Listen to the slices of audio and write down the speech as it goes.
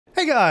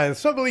Hey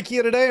guys, Flabaliki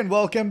here today and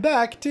welcome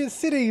back to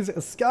Cities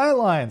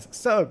Skylines.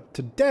 So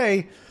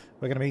today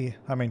we're going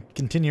to be,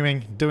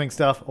 continuing doing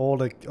stuff, all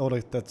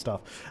that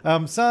stuff.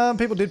 Some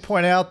people did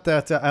point out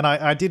that, and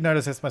I did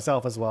notice this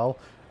myself as well,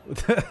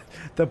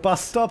 the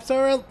bus stops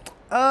are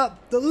a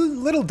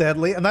little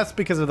deadly, and that's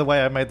because of the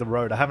way I made the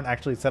road. I haven't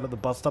actually set up the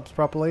bus stops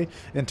properly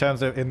in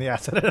terms of in the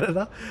asset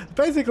editor.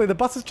 Basically, the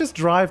buses just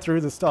drive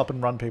through the stop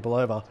and run people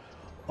over.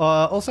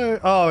 Also,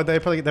 they're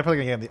probably going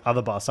to get the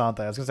other bus, aren't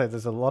they? I was going to say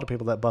there's a lot of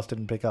people that bus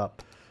didn't pick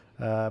up.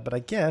 But I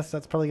guess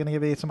that's probably going to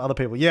be some other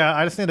people. Yeah,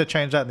 I just need to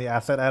change that in the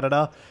asset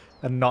editor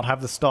and not have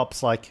the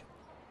stops like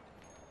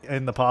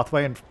in the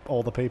pathway and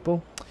all the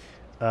people.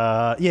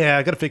 Yeah,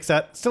 I got to fix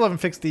that. Still haven't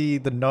fixed the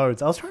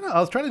nodes. I was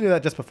trying to do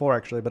that just before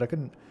actually, but I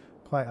couldn't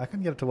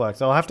get it to work.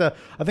 So I think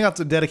I'll have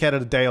to dedicate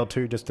it a day or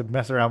two just to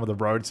mess around with the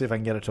road, see if I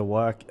can get it to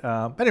work.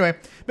 Anyway,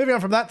 moving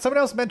on from that, someone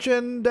else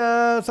mentioned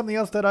something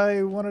else that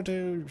I wanted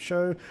to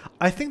show.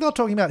 I think they're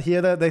talking about here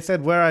that they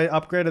said where I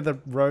upgraded the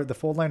road, the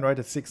 4-lane road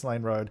to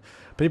 6-lane road.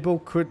 People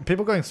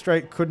going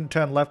straight couldn't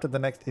turn left at the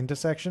next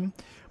intersection.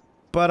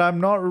 But I'm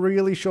not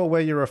really sure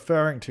where you're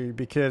referring to,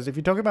 because if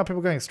you're talking about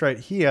people going straight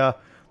here,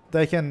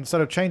 they can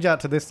sort of change out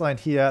to this lane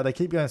here. They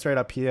keep going straight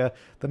up here.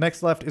 The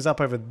next left is up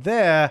over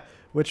there,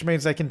 which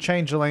means they can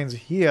change the lanes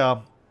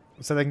here.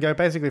 So they can go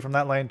basically from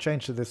that lane,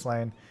 change to this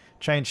lane,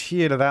 change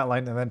here to that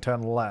lane, and then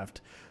turn left.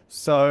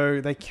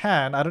 So they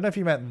can. I don't know if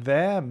you meant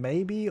there,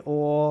 maybe,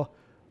 or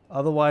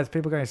otherwise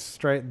people going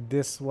straight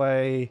this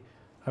way.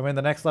 I mean,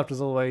 the next left is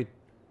all the way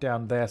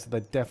down there, so they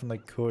definitely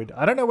could.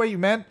 I don't know where you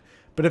meant,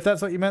 but if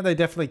that's what you meant, they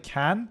definitely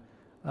can.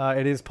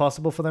 It is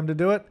possible for them to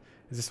do it.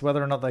 It's just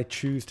whether or not they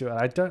choose to.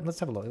 Let's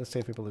have a look. Let's see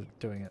if people are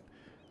doing it.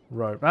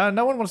 Road.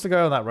 No one wants to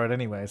go on that road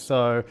anyway.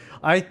 So,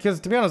 because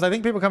to be honest, I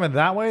think people coming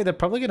that way, they're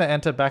probably going to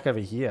enter back over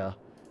here.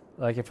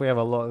 Like if we have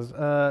a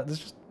lot,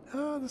 there's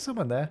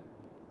someone there.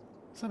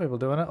 Some people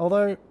doing it.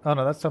 Although, oh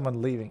no, that's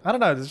someone leaving. I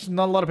don't know. There's just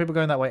not a lot of people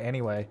going that way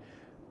anyway.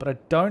 But I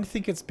don't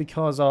think it's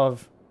because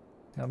of,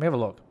 let me have a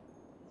look.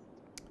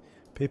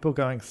 People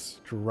going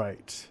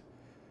straight.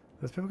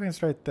 There's people going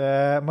straight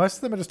there. Most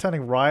of them are just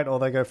turning right, or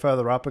they go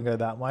further up and go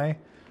that way.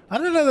 I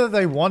don't know that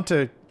they want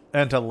to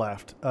enter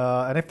left.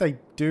 And if they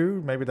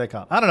do, maybe they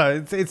can't. I don't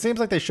know. It seems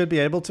like they should be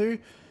able to.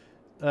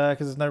 Because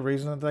there's no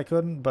reason that they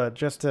couldn't. But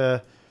just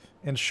to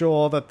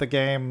ensure that the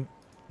game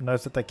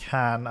knows that they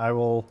can, I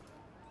will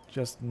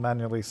just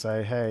manually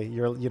say, hey,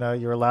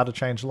 you're allowed to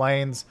change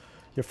lanes.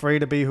 You're free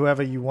to be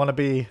whoever you want to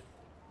be.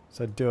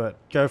 So do it.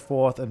 Go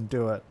forth and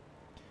do it.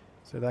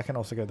 So that can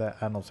also go there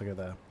and also go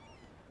there.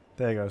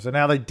 There you go. So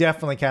now they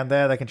definitely can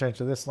there. They can change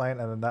to this lane,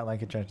 and then that lane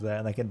can change to there,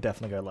 and they can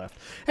definitely go left.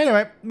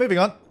 Anyway, moving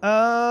on.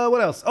 What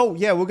else? Oh,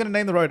 yeah, we're going to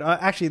name the road.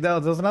 Actually, there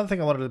was another thing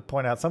I wanted to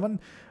point out. Someone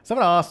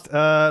asked,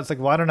 it's like,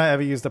 why don't I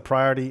ever use the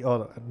priority,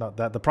 or not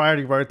that, the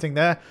priority road thing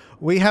there?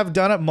 We have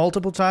done it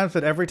multiple times,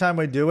 but every time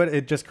we do it,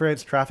 it just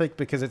creates traffic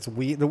because it's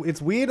weird.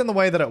 It's weird in the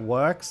way that it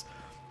works.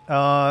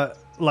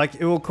 Like,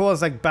 it will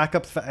cause, like,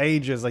 backups for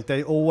ages. Like,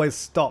 they always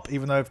stop,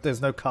 even though if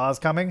there's no cars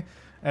coming.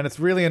 And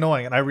it's really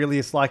annoying, and I really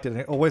disliked it.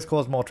 And it always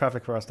caused more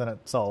traffic for us than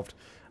it solved.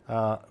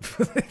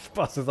 These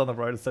buses on the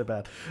road are so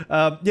bad.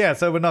 Yeah,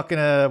 so we're not going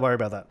to worry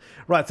about that.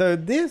 Right, so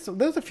there's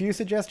a few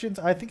suggestions.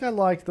 I think I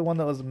liked the one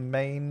that was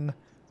main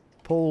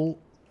pull.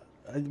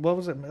 What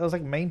was it? It was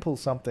like main pull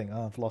something.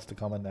 Oh, I've lost the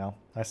comment now.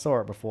 I saw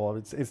it before.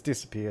 It's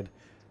disappeared.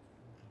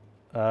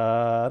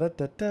 I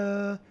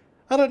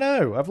don't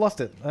know. I've lost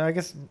it. I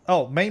guess.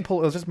 Oh, main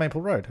pull. It was just main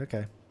pull road.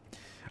 Okay.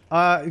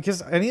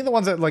 Because any of the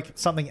ones that like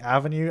something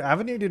avenue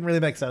didn't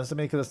really make sense to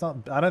me because it's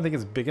not. I don't think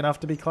it's big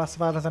enough to be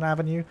classified as an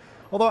avenue.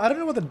 Although I don't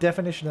know what the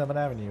definition of an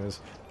avenue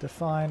is.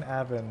 Define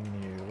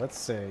avenue. Let's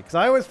see. Because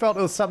I always felt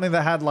it was something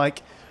that had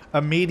like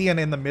a median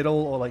in the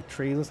middle or like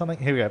trees or something.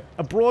 Here we go.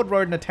 A broad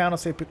road in a town or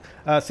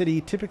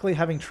city, typically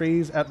having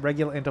trees at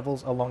regular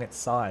intervals along its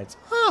sides.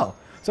 Oh,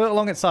 so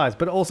along its sides,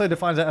 but it also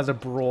defines it as a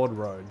broad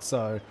road.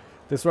 So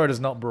this road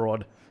is not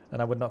broad,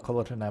 and I would not call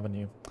it an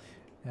avenue.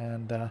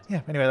 And,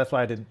 yeah, anyway, that's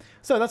why I didn't.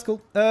 So, that's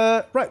cool.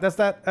 Right, that's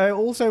that. I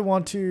also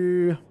want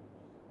to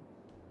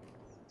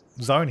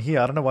zone here.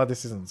 I don't know why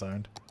this isn't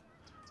zoned.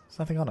 There's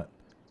nothing on it.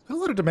 Got a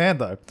lot of demand,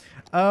 though.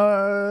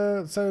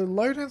 So,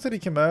 low-density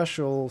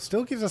commercial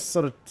still gives us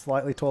sort of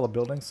slightly taller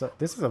buildings. So,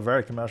 this is a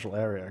very commercial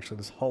area, actually,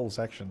 this whole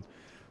section.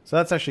 So,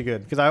 that's actually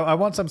good. Because I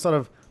want some sort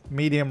of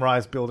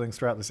medium-rise buildings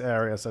throughout this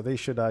area. So, these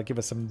should give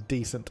us some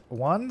decent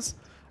ones.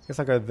 I guess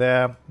I'll go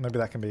there. Maybe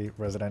that can be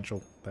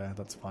residential there.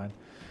 That's fine.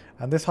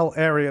 And this whole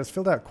area is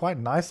filled out quite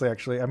nicely,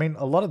 actually. I mean,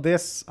 a lot of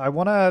this, I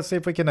want to see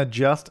if we can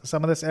adjust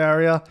some of this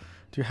area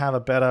to have a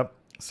better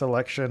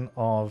selection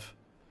of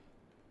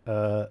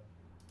little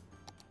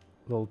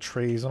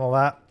trees and all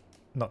that.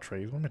 Not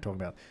trees, what am I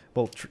talking about?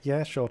 Well,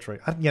 yeah, sure, tree.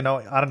 I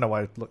don't know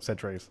why I said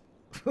trees.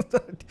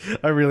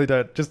 I really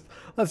don't. Just,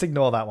 let's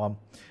ignore that one.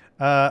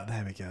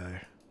 There we go.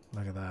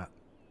 Look at that.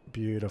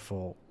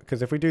 Beautiful.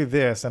 Because if we do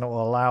this, then it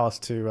will allow us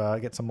to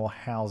get some more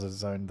houses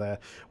zoned there.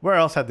 Where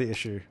else had the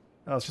issue?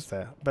 Oh, it's just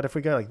there. But if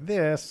we go like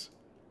this,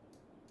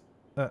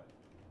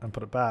 and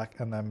put it back,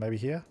 and then maybe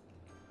here.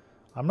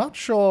 I'm not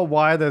sure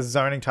why there's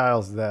zoning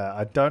tiles there.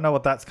 I don't know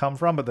what that's come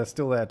from, but they're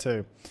still there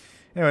too.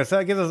 Anyway, so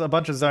that gives us a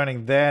bunch of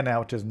zoning there now,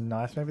 which is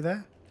nice. Maybe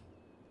there?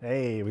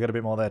 Hey, we got a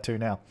bit more there too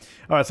now.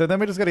 All right, so then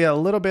we just got to get a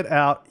little bit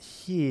out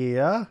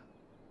here.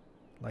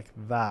 Like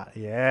that,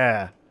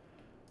 yeah.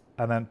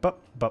 And then,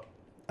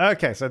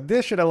 okay, so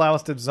this should allow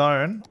us to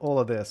zone all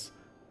of this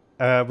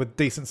with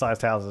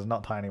decent-sized houses,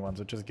 not tiny ones,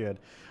 which is good.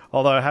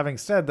 Although, having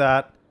said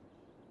that,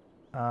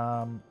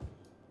 I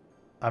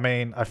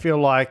mean, I feel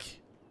like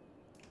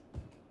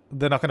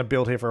they're not going to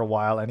build here for a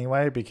while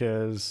anyway,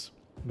 because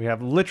we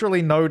have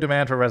literally no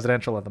demand for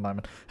residential at the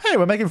moment. Hey,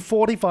 we're making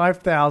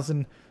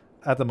 45,000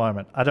 at the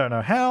moment. I don't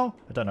know how,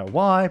 I don't know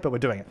why, but we're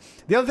doing it.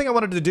 The other thing I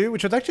wanted to do,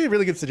 which was actually a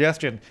really good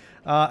suggestion,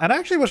 and I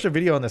actually watched a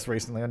video on this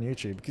recently on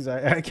YouTube, because I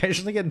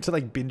occasionally get into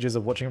like binges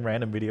of watching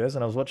random videos,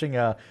 and I was watching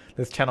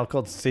this channel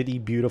called City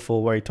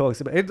Beautiful, where he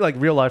talks about like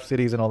real life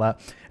cities and all that,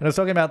 and I was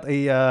talking about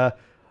the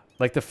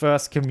like the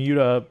first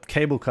commuter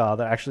cable car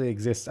that actually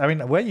exists. I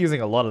mean, we're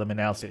using a lot of them in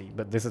our city,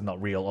 but this is not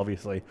real,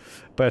 obviously.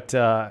 But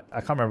I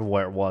can't remember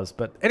where it was.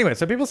 But anyway,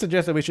 so people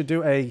suggested we should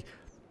do a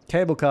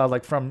cable car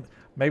like from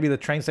maybe the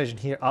train station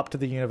here up to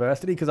the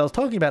university, because I was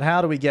talking about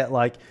how do we get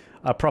like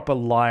a proper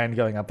line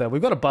going up there. We've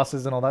got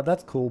buses and all that.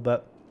 That's cool,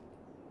 but...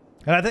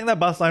 And I think that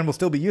bus line will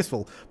still be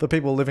useful for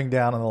people living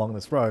down and along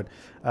this road.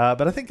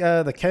 But I think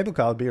the cable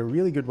car would be a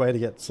really good way to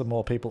get some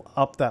more people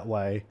up that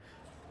way.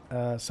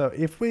 So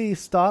if we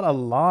start a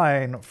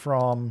line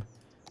from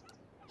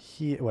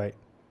here... Wait.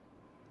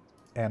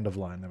 End of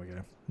line. There we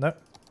go. Nope.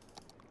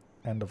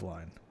 End of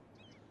line.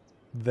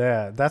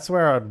 There. That's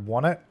where I'd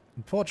want it.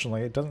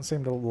 Unfortunately, it doesn't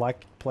seem to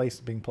like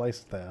being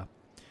placed there.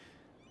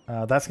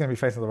 That's going to be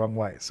facing the wrong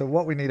way. So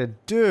what we need to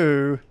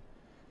do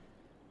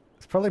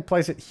is probably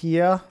place it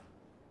here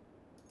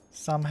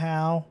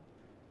somehow.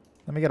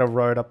 Let me get a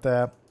road up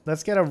there.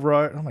 Let's get a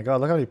road. Oh my god,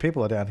 look how many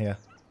people are down here.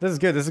 This is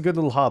good. This is a good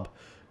little hub.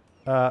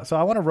 So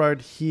I want a road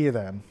here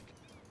then.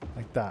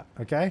 Like that,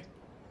 okay?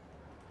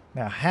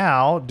 Now,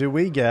 how do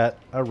we get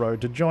a road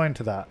to join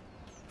to that?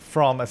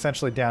 From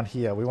essentially down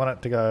here. We want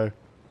it to go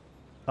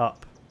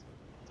up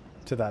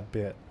to that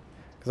bit.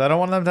 Because I don't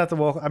want them to have to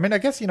walk... I mean, I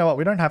guess, you know what?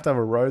 We don't have to have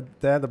a road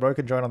there. The road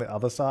can join on the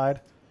other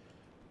side.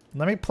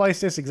 Let me place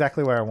this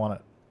exactly where I want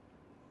it.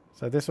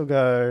 So this will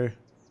go...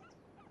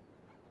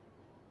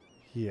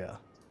 here.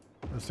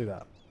 Let's do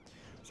that.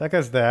 So that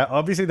goes there.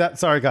 Obviously that...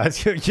 Sorry,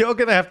 guys. You're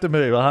going to have to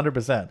move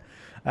 100%.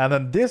 And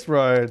then this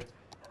road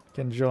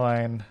can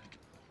join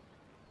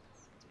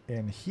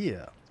in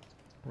here.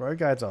 Road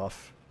guide's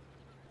off.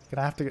 It's going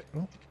to have to...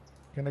 Oh,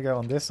 going to go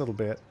on this little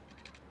bit.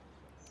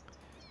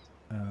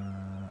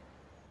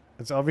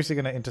 It's obviously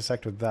going to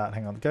intersect with that.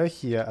 Hang on. Go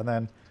here and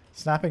then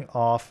snapping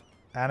off.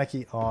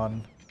 Anarchy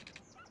on.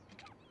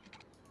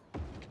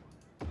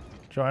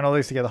 Join all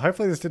these together.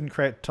 Hopefully this didn't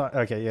create...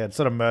 Okay, yeah, it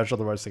sort of merged all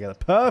the roads together.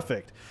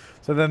 Perfect.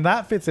 So then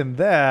that fits in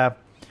there.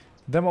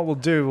 Then what we'll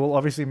do, we'll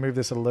obviously move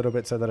this a little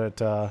bit so that it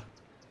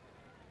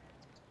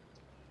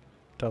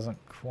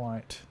doesn't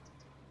quite...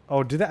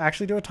 Oh, did it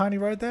actually do a tiny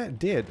road there? It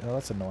did. Oh,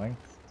 that's annoying.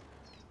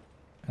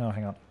 Oh,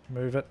 hang on.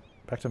 Move it.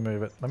 Back to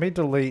move it. Let me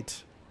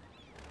delete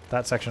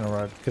that section of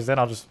road, because then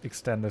I'll just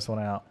extend this one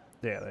out.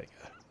 Yeah, there you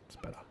go. It's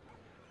better.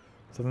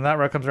 So then that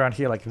road comes around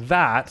here like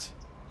that.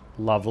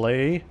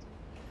 Lovely.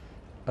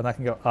 And that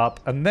can go up.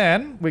 And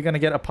then we're going to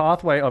get a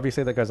pathway,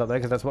 obviously, that goes up there,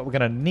 because that's what we're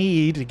going to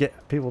need to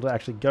get people to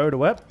actually go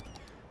to it.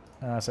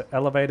 So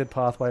elevated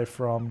pathway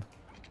from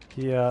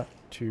here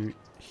to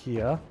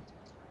here.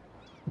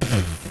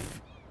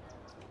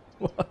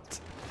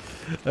 What?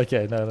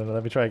 Okay, no.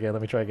 Let me try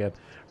again.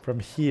 From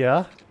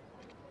here.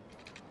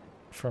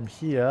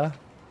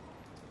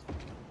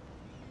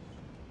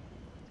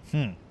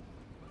 Okay,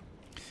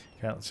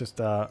 let's just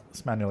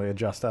let's manually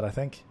adjust that, I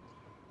think.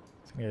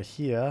 It's going to go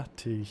here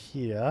to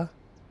here.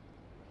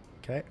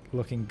 Okay,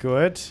 looking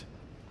good.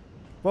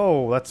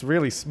 Whoa, that's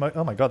really smoke.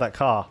 Oh my god, that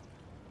car.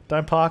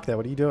 Don't park there.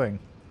 What are you doing?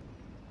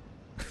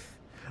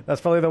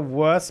 That's probably the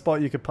worst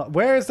spot you could park.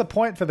 Where is the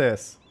point for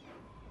this?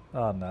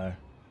 Oh no.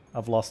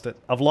 I've lost it.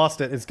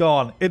 It's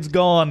gone. It's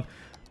gone.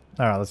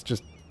 Alright, let's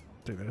just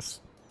do this.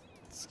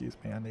 Excuse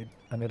me.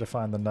 I need to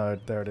find the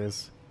node. There it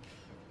is.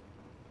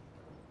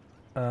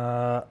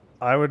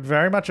 I would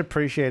very much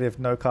appreciate if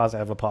no cars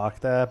ever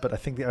park there, but I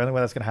think the only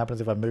way that's going to happen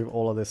is if I move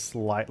all of this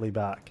slightly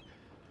back.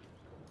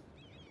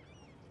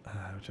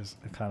 Which is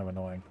kind of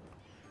annoying.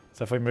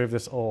 So if we move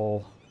this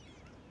all...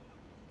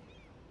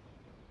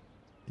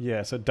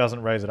 Yeah, so it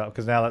doesn't raise it up,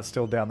 because now that's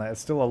still down there. It's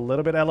still a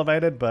little bit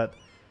elevated, but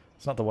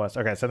it's not the worst.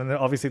 Okay, so then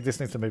obviously this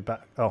needs to move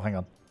back. Oh, hang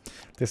on.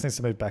 This needs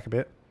to move back a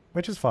bit,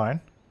 which is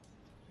fine.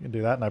 You can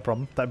do that, no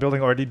problem. That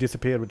building already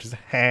disappeared, which is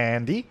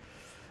handy.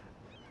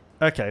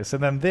 Okay, so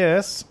then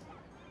this...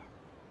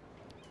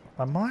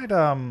 I might, do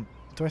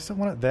I still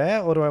want it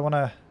there, or do I want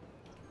to...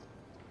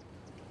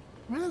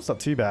 Well, that's not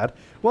too bad.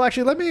 Well,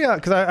 actually, let me,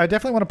 because I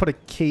definitely want to put a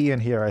key in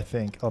here, I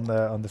think, on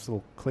this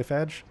little cliff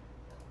edge.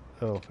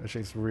 Oh,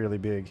 actually, it's really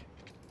big.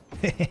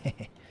 That's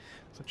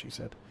what she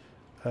said.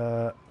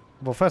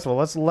 Well, first of all,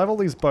 let's level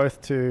these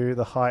both to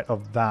the height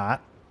of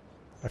that.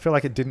 I feel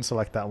like it didn't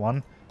select that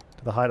one.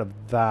 To the height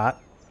of that.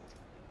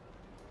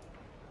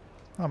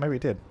 Oh, maybe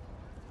it did.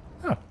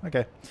 Oh,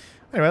 okay.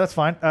 Anyway, that's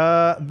fine.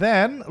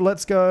 Then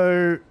let's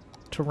go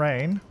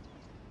terrain.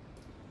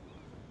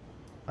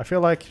 I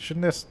feel like,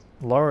 shouldn't this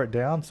lower it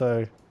down?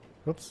 So,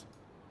 whoops.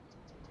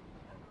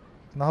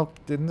 No,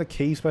 isn't the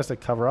key supposed to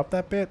cover up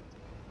that bit?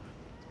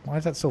 Why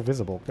is that still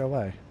visible? Go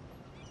away.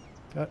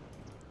 That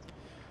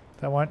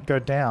won't go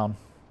down.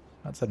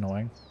 That's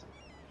annoying.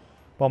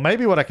 Well,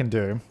 maybe what I can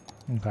do...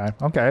 Okay,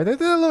 okay.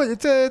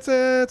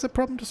 It's a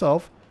problem to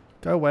solve.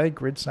 Go away,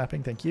 grid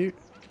snapping, thank you.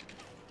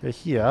 Go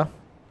here.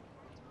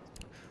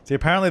 See,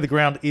 apparently the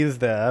ground is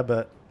there,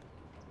 but...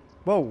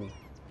 Whoa.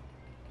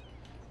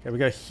 Okay, we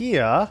go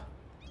here.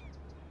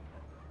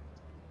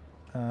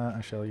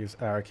 Actually, I'll use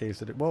arrow keys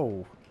to do...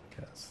 Whoa.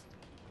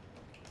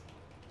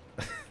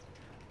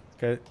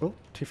 Okay. Oh,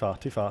 too far,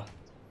 too far.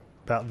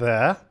 About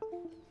there.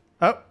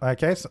 Oh,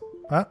 okay. So,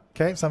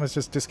 okay, someone's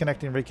just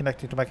disconnecting and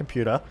reconnecting to my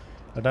computer.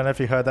 I don't know if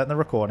you heard that in the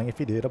recording. If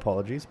you did,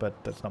 apologies,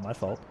 but that's not my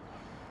fault.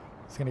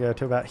 It's going to go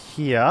to about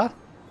here.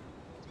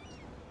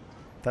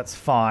 That's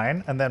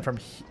fine. And then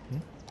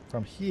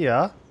from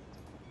here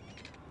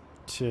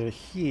to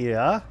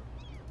here.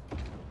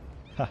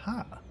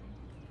 Haha.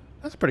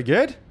 That's pretty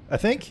good, I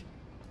think.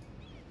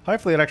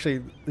 Hopefully it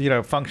actually, you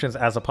know, functions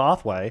as a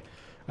pathway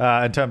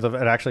in terms of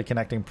it actually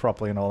connecting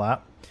properly and all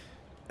that.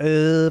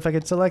 If I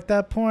could select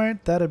that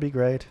point, that'd be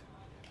great.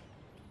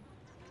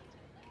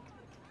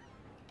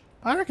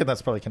 I reckon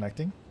that's probably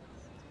connecting.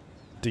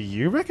 Do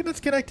you reckon it's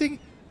connecting?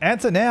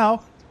 Answer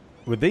now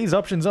with these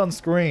options on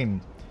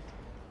screen.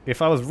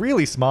 If I was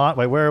really smart...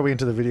 Wait, where are we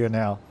into the video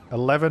now?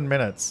 11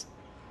 minutes.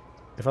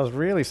 If I was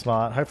really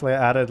smart, hopefully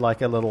I added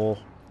like a little...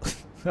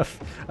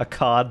 a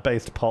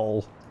card-based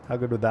poll. How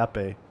good would that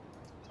be?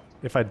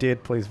 If I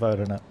did, please vote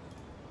on it.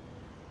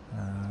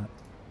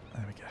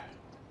 There we go.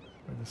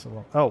 Move this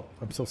along. Oh,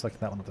 I'm still selecting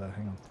that one up there.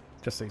 Hang on.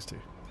 Just these two.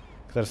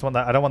 Because I just want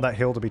that... I don't want that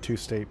hill to be too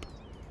steep.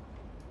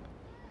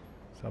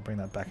 So I'll bring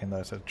that back in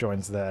there so it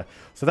joins there.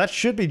 So that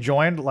should be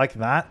joined like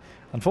that.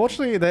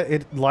 Unfortunately,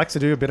 it likes to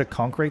do a bit of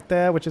concrete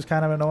there, which is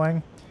kind of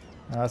annoying.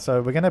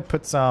 So we're going to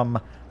put some...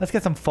 Let's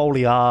get some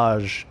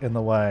foliage in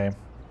the way.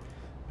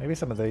 Maybe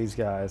some of these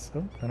guys.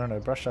 Oh, I don't know.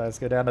 Brush size.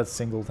 Go down to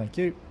single. Thank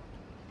you.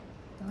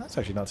 That's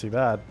actually not too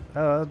bad.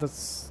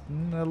 That's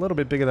a little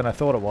bit bigger than I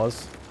thought it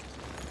was.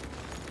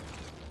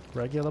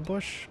 Regular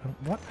bush?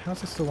 What?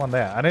 How's there still one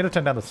there? I need to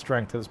turn down the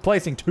strength because it's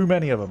placing too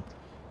many of them.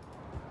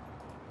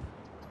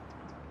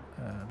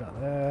 About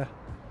there.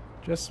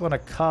 Just want to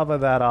cover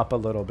that up a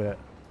little bit.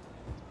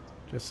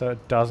 Just so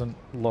it doesn't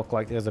look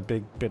like there's a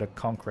big bit of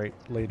concrete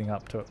leading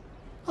up to it.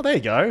 Oh, there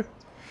you go.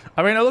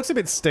 I mean, it looks a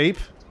bit steep.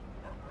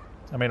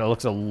 I mean, it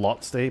looks a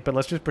lot steep, but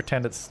let's just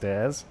pretend it's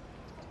stairs.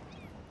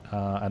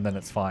 And then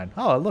it's fine.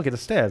 Oh, look,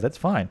 it's stairs. That's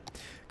fine.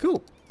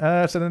 Cool.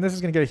 So then this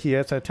is going to go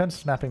here. So turn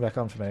snapping back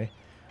on for me.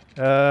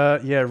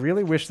 Yeah,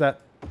 really wish that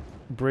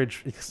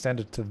bridge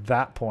extended to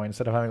that point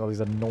instead of having all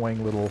these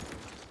annoying little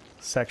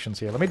sections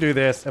here. Let me do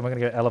this, and we're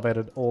going to get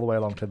elevated all the way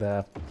along to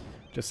there.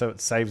 Just so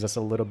it saves us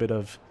a little bit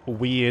of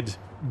weird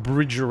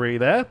bridgery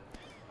there.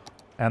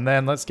 And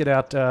then let's get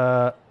out...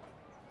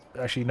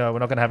 actually, no, we're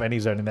not going to have any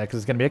zone in there because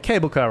it's going to be a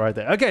cable car right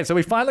there. Okay, so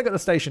we finally got the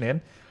station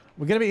in.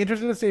 We're going to be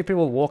interested to see if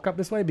people walk up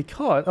this way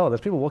because... Oh,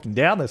 there's people walking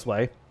down this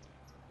way.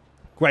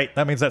 Great,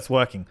 that means that's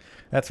working.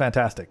 That's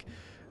fantastic.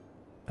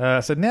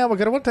 So now we're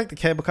going to want to take the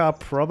cable car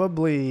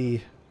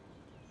probably...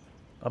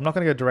 I'm not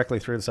going to go directly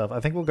through the stuff. I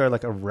think we'll go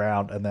like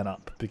around and then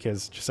up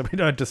because just so we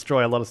don't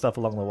destroy a lot of stuff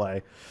along the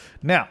way.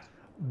 Now,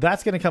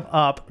 that's going to come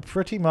up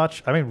pretty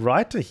much... I mean,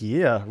 right to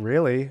here,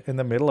 really, in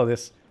the middle of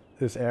this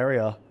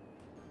area.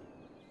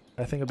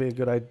 I think it'd be a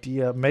good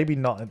idea. Maybe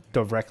not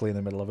directly in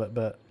the middle of it,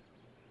 but...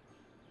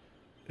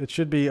 It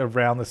should be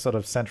around this sort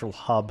of central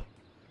hub.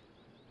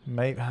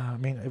 Maybe, I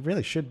mean, it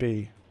really should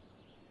be.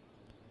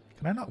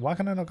 Can I not? Why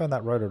can I not go on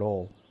that road at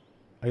all?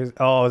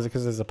 Oh, is it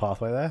because there's a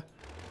pathway there?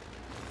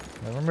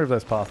 I'll remove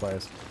those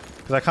pathways.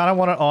 Because I kind of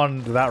want it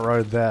on that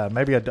road there.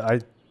 Maybe I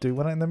do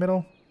want it in the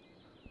middle.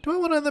 Do I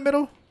want it in the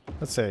middle?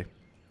 Let's see.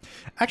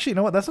 Actually, you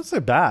know what? That's not so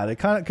bad. It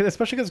kind of,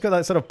 especially because it's got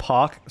that sort of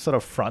park sort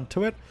of front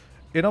to it.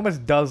 It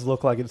almost does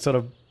look like it sort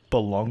of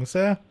belongs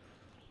there.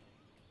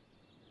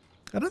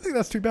 I don't think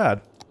that's too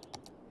bad.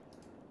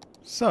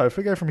 So, if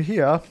we go from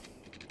here...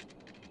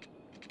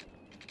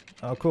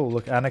 Oh, cool.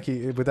 Look,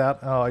 Anarchy without...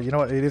 Oh, you know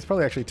what? It is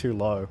probably actually too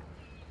low.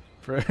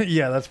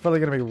 Yeah, that's probably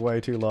going to be way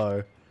too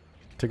low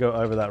to go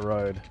over that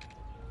road.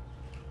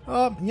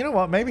 You know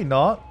what? Maybe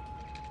not.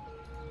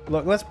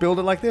 Look, let's build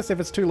it like this. If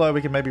it's too low,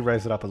 we can maybe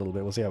raise it up a little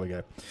bit. We'll see how we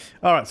go.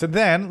 Alright, so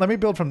then, let me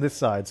build from this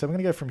side. So I'm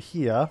going to go from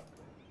here.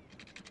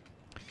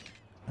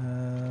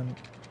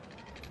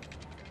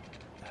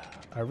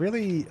 I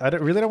really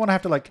don't want to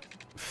have to, like,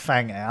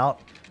 fang out.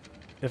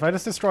 If I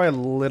just destroy a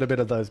little bit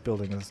of those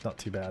buildings, it's not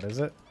too bad, is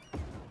it?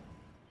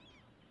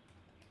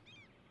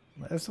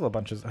 There's still a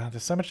bunch of...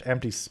 there's so much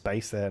empty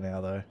space there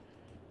now, though.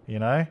 You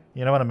know?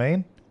 You know what I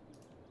mean?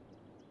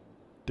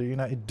 Do you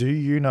know? Do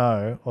you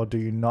know, or do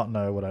you not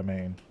know what I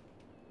mean?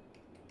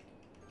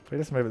 If we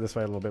just move it this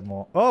way a little bit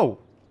more... Oh!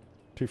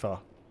 Too far.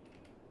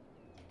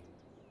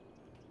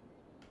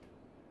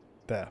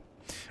 There.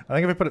 I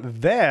think if we put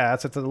it there,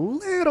 so it's a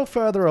little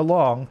further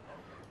along,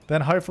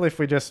 then hopefully if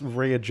we just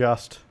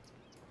readjust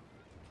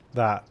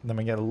that, then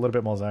we get a little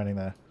bit more zoning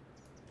there.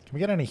 Can we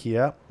get any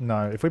here?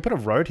 No. If we put a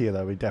road here,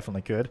 though, we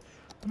definitely could.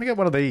 Let me get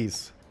one of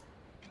these.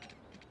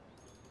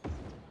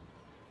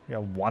 We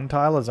got 1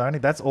 tile of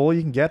zoning. That's all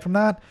you can get from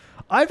that?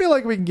 I feel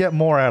like we can get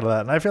more out of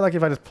that. And I feel like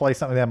if I just place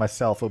something there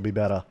myself, it'll be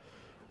better.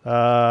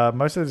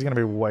 Most of this is going to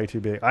be way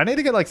too big. I need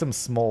to get like some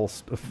small...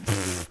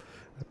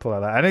 pull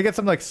out that. I need to get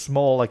some like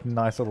small, like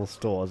nice little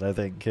stores, I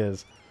think.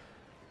 Because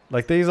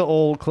like these are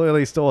all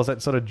clearly stores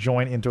that sort of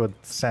join into a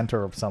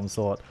center of some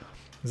sort.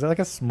 Is there like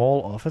a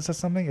small office or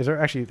something? Is there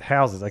actually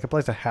houses? I could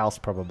place a house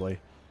probably.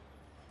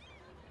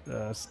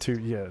 It's too...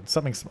 Yeah,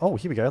 something... Oh,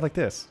 here we go. Like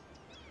this.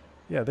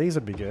 Yeah, these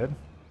would be good.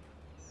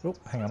 Oh,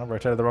 hang on, I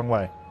rotated the wrong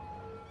way.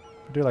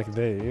 Do like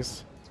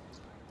these.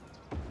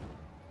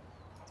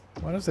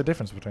 What is the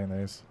difference between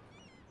these?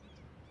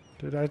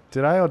 Did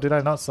I or did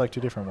I not select 2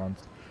 different ones?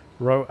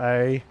 Row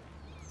A,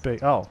 B.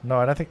 Oh, no,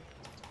 I don't think...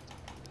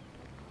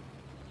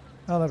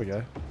 Oh, there we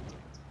go.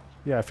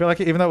 Yeah, I feel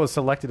like even though it was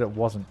selected, it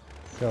wasn't.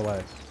 Go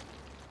away.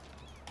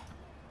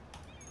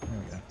 There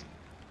we go.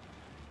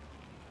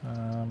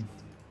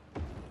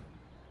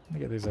 Let me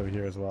get these over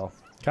here as well.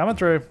 Coming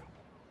through.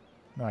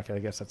 Okay, I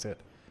guess that's it.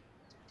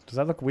 Does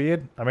that look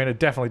weird? I mean, it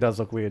definitely does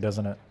look weird,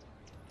 doesn't it?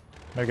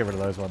 Maybe get rid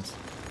of those ones.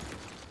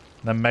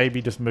 And then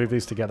maybe just move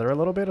these together a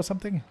little bit or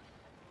something.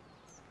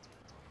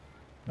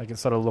 Make it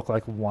sort of look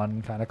like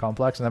one kind of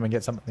complex, and then we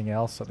get something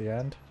else at the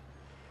end.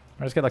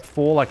 I just get like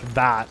 4 like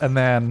that, and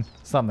then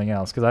something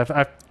else. Because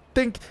I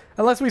think,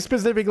 unless we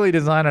specifically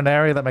design an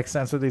area that makes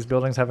sense with these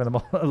buildings, having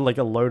them like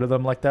a load of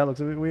them like that looks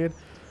a bit weird.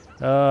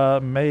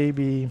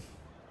 Maybe...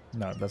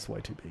 No, that's way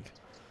too big.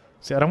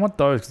 See, I don't want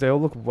those, because they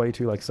all look way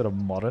too like sort of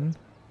modern.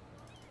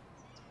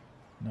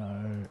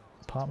 No.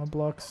 Apartment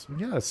blocks. We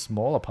can get a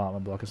small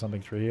apartment block or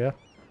something through here.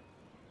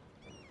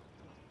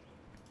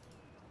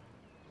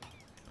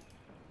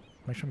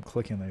 Make sure I'm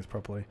clicking these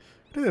properly.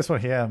 Do this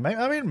one here.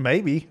 I mean,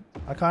 maybe.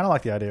 I kind of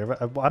like the idea of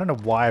it. I don't know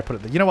why I put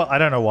it there. You know what? I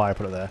don't know why I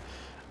put it there.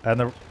 And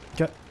there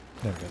we go.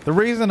 The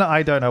reason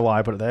I don't know why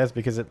I put it there is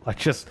because it like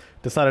just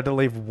decided to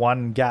leave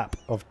 1 gap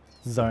of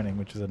zoning,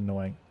 which is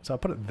annoying. So I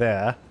put it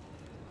there.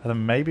 And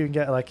then maybe we can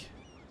get like...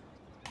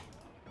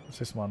 What's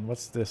this one?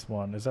 What's this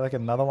one? Is there like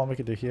another one we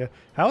could do here?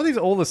 How are these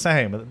all the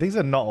same? These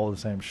are not all the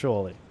same,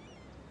 surely.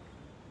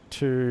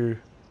 2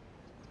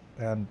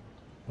 and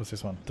what's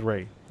this one?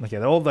 3. Okay,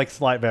 they're all like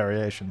slight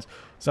variations.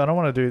 So I don't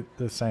want to do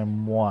the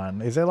same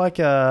one. Is there like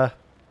a...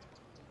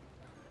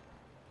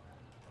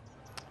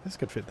 This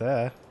could fit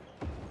there.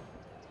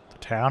 The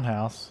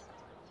townhouse.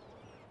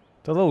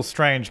 It's a little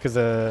strange because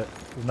there's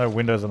no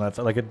windows on that.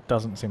 So like it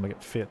doesn't seem like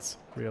it fits,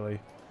 really.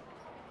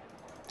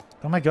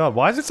 Oh my god,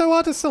 why is it so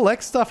hard to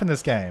select stuff in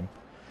this game?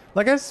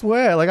 Like, I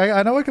swear, like,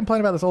 I know I complain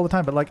about this all the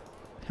time, but like,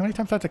 how many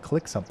times do I have to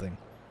click something?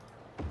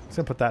 I'm just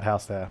gonna put that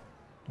house there.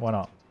 Why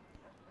not?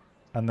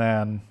 And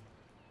then...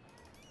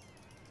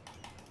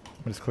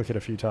 I'll just click it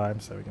a few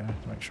times. There we go.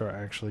 To make sure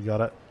I actually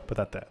got it. Put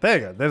that there. There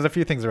you go. There's a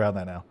few things around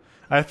there now.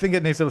 I think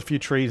it needs a few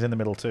trees in the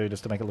middle too,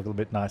 just to make it look a little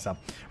bit nicer.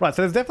 Right,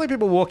 so there's definitely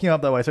people walking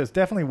up that way, so it's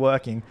definitely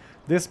working.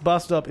 This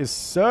bus stop is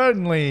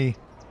certainly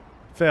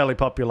fairly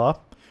popular.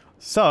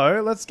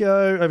 So, let's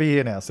go over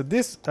here now. So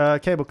this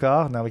cable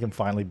car, now we can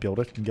finally build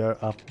it and go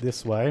up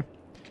this way.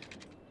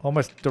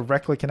 Almost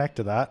directly connect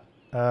to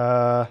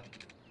that.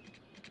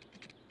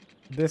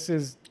 This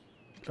is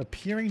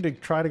appearing to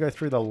try to go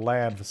through the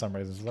land for some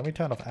reason. So let me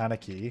turn off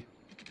Anarchy.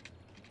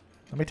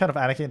 Let me turn off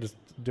Anarchy and just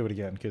do it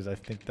again, because I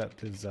think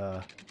that is...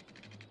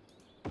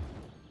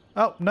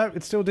 Oh, no,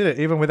 it still did it,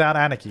 even without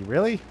Anarchy.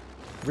 Really?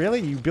 Really?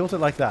 You built it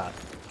like that?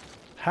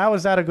 How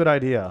is that a good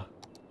idea?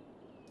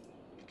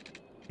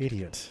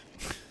 Idiot.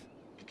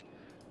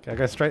 Okay, I'll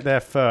go straight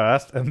there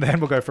first, and then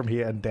we'll go from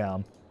here and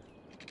down.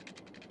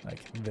 Like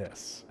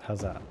this. How's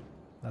that?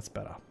 That's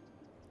better.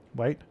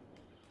 Wait.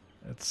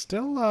 It's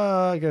still,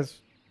 I guess...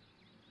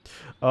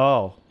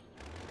 Oh.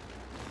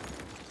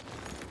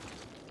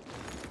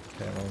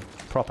 Okay, well,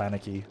 prop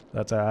Anarchy.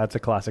 That's a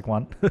classic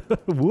one.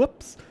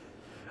 Whoops.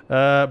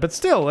 But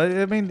still,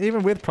 I mean,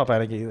 even with prop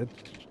Anarchy,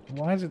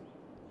 why is it...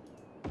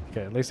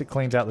 Okay, at least it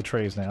cleans out the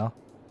trees now.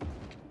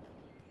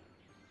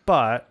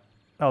 But...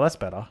 Oh, that's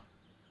better.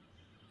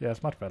 Yeah,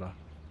 it's much better.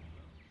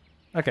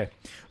 Okay,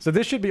 so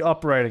this should be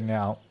operating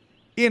now.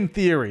 In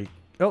theory.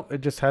 Oh, it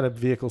just had a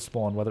vehicle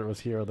spawn, whether it was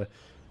here or the...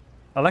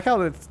 I like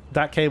how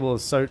that cable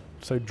is so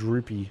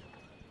droopy.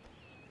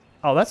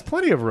 Oh, that's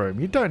plenty of room.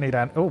 You don't need...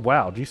 Oh,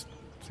 wow. Do you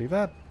see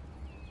that?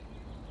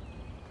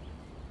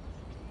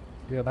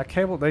 Yeah, that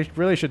cable... They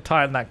really should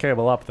tighten that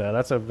cable up there.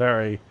 That's a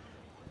very...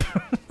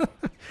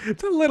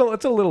 it's a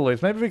little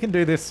loose. Maybe we can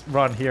do this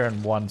run here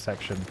in one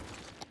section.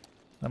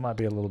 That might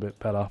be a little bit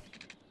better.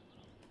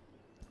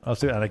 I'll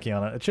do Anarchy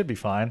on it. It should be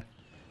fine.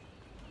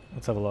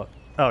 Let's have a look.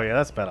 Oh, yeah,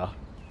 that's better.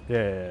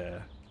 Yeah.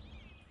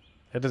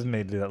 It doesn't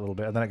need to do that little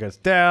bit. And then it goes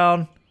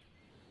down.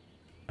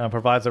 And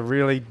provides a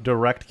really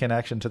direct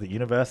connection to the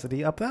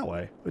university up that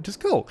way. Which is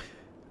cool.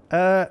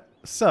 So,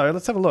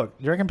 let's have a look.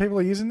 Do you reckon people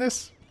are using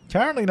this?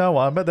 Currently no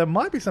one, but there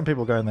might be some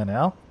people going there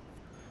now.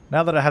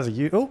 Now that it has a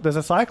U... Oh, there's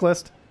a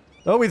cyclist.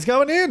 Oh, he's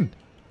going in.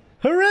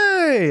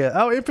 Hooray!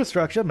 Our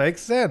infrastructure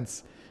makes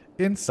sense.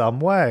 In some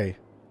way.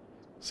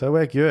 So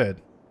we're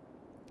good.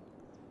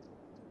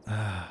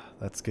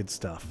 That's good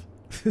stuff.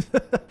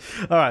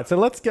 Alright, so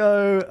let's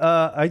go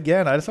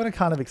again. I just want to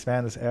kind of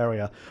expand this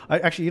area.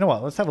 Actually, you know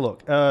what? Let's have a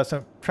look.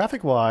 So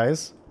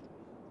traffic-wise,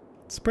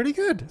 it's pretty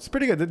good. It's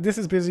pretty good. This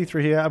is busy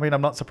through here. I mean,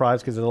 I'm not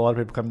surprised because there's a lot of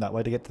people coming that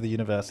way to get to the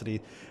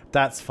university.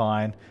 That's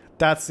fine.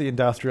 That's the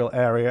industrial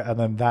area, and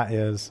then that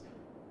is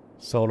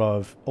sort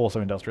of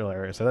also industrial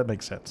area. So that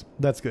makes sense.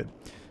 That's good.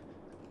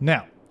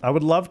 Now, I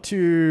would love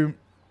to...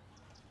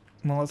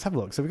 Well, let's have a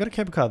look. So we've got a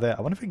cable car there.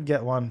 I wonder if we can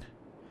get one...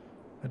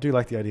 I do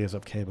like the ideas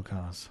of cable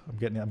cars. I'm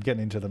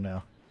getting into them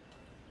now.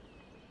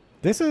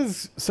 This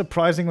is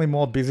surprisingly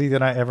more busy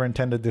than I ever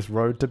intended this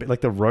road to be.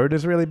 Like, the road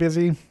is really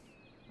busy.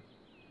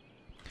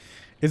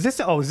 Is this...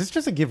 Oh, is this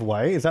just a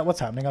giveaway? Is that what's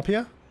happening up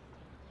here?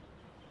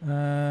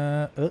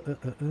 Yeah,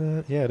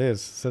 it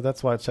is. So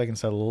that's why it's taking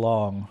so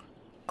long.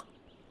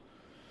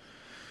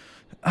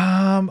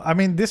 I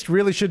mean, this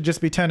really should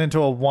just be turned into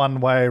a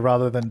one-way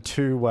rather than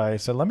two-way.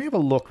 So let me have a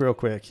look real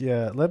quick.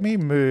 Yeah, let me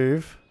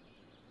move...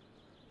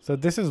 So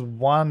this is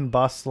one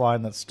bus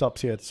line that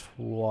stops here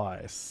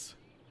twice.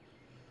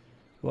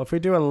 Well, if we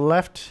do a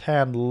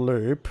left-hand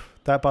loop,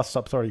 that bus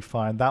stop's already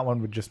fine. That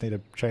one would just need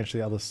to change to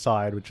the other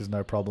side, which is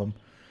no problem.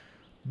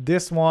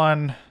 This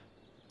one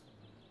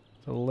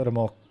is a little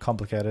more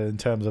complicated in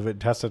terms of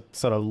it has to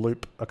sort of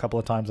loop a couple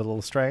of times, a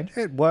little strange.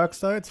 It works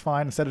though, it's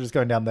fine. Instead of just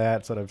going down there,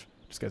 it sort of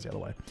just goes the other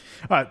way.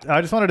 Alright,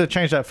 I just wanted to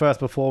change that first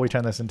before we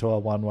turn this into a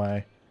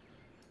one-way.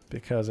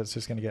 Because it's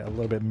just going to get a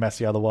little bit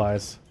messy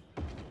otherwise.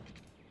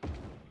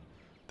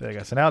 There you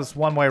go. So now it's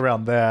one way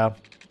around there.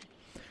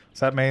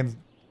 So that means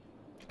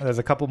there's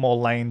a couple more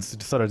lanes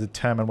to sort of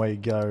determine where you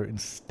go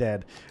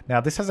instead. Now,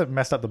 this hasn't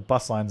messed up the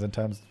bus lines in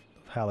terms of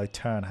how they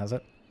turn, has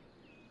it?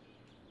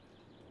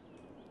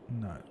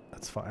 No,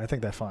 that's fine. I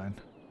think they're fine.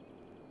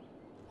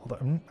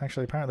 Although,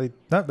 actually, apparently...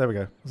 No, there we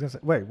go. I was going to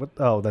say... Wait, what?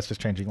 Oh, that's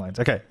just changing lanes.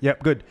 Okay,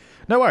 yep, good.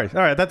 No worries.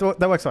 All right, that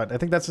works fine. I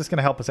think that's just going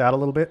to help us out a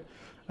little bit.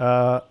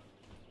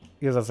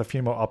 Gives us a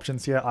few more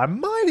options here. I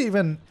might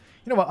even...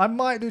 You know what? I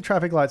might do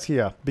traffic lights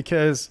here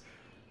because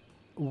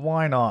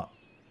why not?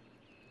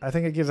 I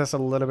think it gives us a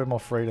little bit more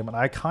freedom, and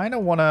I kind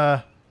of want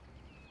to.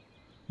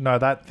 No,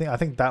 that thing. I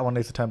think that one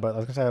needs to turn both. I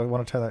was gonna say I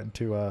want to turn that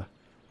into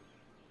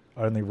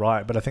only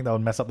right, but I think that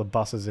would mess up the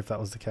buses if that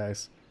was the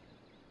case.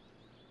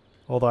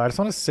 Although I just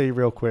want to see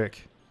real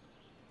quick.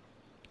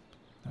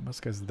 That bus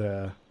goes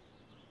there.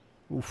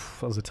 Oof,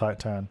 that was a tight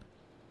turn.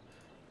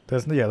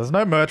 There's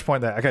no merge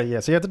point there. Okay, yeah,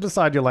 so you have to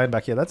decide your lane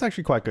back here. That's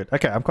actually quite good.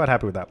 Okay, I'm quite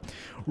happy with that.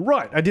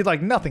 Right, I did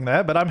like nothing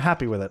there, but I'm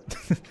happy with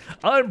it.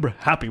 I'm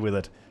happy with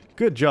it.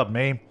 Good job,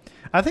 me.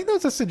 I think there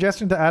was a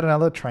suggestion to add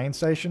another train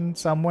station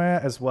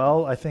somewhere as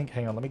well. I think,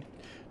 hang on, let me...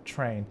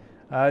 Train.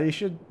 You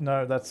should...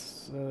 No,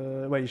 that's...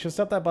 wait, you should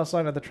stop that bus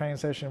line at the train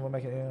station. We'll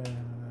make it...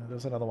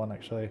 there's another one,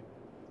 actually.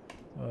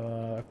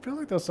 I feel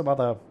like there's some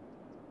other...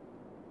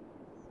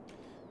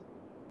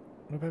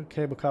 What about a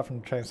cable car from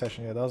the train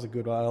station? Yeah, that was a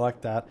good one. I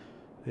like that.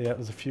 Yeah,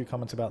 there's a few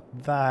comments about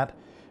that.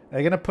 Are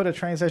you going to put a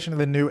train station in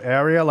the new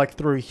area, like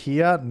through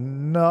here?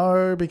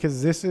 No,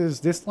 because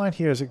this line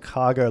here is a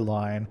cargo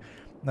line.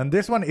 And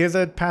this one is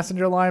a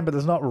passenger line, but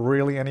there's not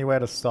really anywhere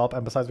to stop.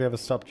 And besides, we have a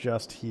stop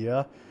just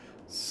here.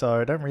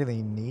 So I don't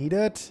really need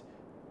it.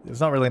 There's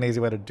not really an easy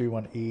way to do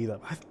one either.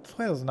 I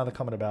swear there was another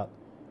comment about...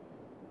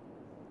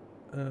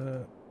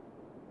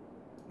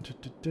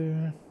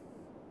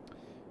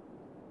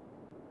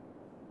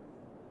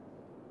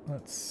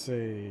 Let's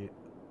see...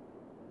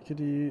 Could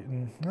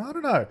you... I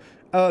don't know.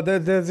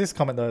 There's this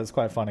comment though that's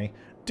quite funny.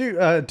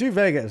 Do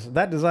Vegas.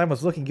 That design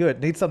was looking good.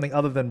 Needs something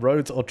other than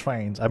roads or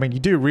trains. I mean, you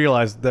do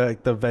realize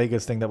the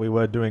Vegas thing that we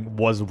were doing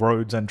was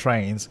roads and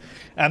trains.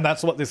 And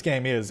that's what this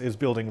game is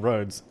building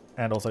roads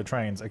and also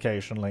trains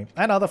occasionally.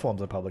 And other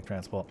forms of public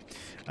transport.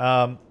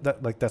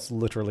 That's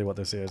literally what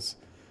this is.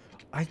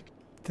 I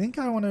think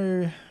I want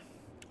to...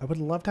 I would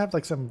love to have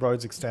like some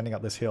roads extending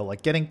up this hill.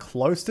 Like getting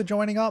close to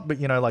joining up, but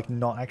you know, like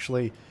not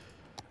actually...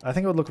 I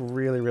think it would look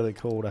really, really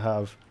cool to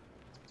have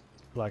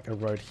like a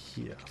road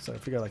here. So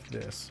if we go like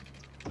this,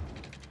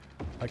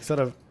 like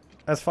sort of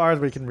as far as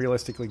we can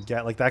realistically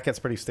get, like that gets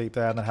pretty steep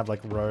there, and then have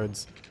like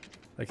roads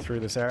like through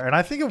this area. And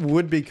I think it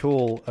would be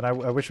cool, and I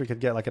wish we could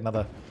get like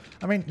another,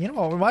 I mean, you know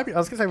what, we might be, I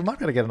was gonna say we might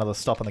be able to get another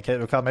stop on the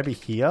cable car, maybe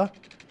here.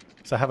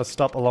 So have a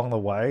stop along the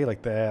way,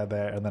 like there,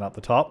 and then up the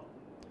top.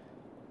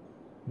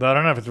 But I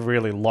don't know if it's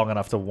really long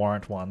enough to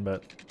warrant one,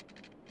 but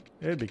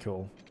it'd be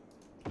cool.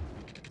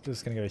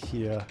 Just gonna go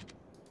here.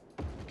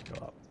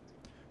 Go up.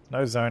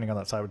 No zoning on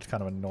that side, which is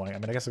kind of annoying. I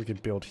mean, I guess we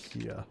could build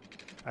here.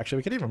 Actually,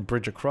 we could even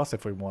bridge across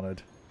if we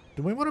wanted.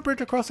 Do we want to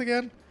bridge across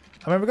again?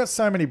 I mean, we've got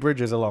so many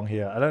bridges along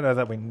here. I don't know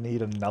that we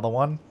need another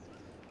one.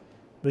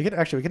 We could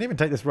actually, we can even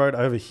take this road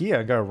over here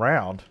and go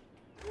around.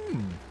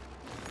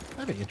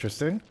 That'd be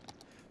interesting.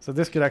 So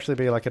this could actually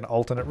be like an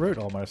alternate route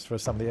almost for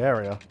some of the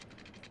area.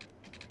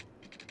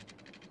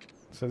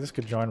 So this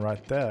could join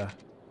right there.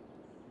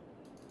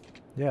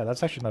 Yeah,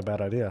 that's actually not a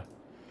bad idea.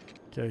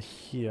 Go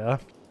here.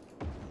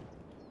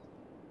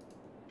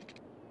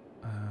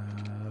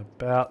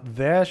 About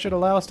there should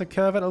allow us to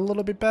curve it a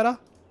little bit better.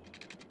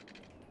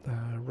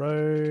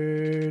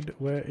 Road,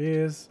 where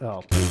is...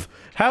 Oh, pfft.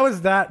 How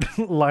is that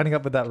lining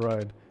up with that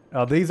road?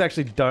 Oh, these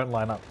actually don't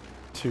line up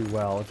too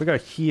well. If we go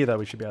here, though,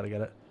 we should be able to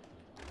get it.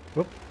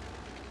 Whoop.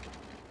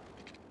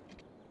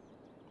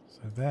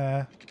 So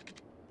there.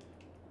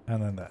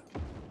 And then there.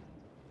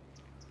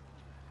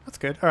 That's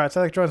good. Alright,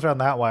 so that joins around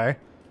that way.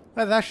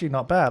 That's actually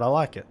not bad. I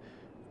like it.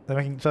 Then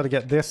we can sort of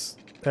get this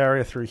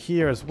area through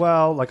here as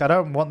well. Like, I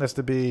don't want this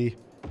to be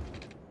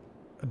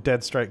a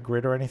dead straight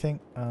grid or anything.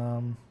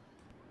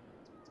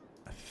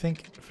 I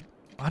think...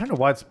 I don't know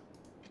why it's...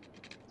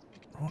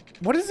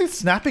 What is it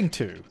snapping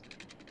to?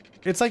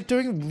 It's like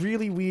doing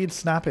really weird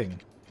snapping.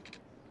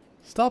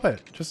 Stop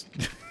it. Just...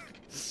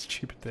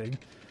 Stupid thing.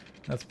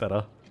 That's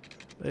better.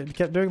 It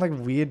kept doing like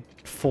weird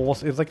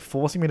force. It was like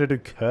forcing me to do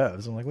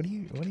curves. I'm like, what are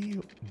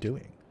you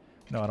doing?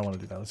 No, I don't want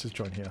to do that. Let's just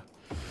join here.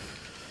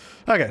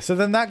 Okay, so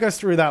then that goes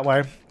through that way.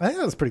 I think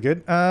that was pretty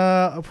good.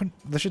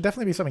 There should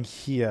definitely be something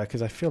here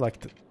because I feel like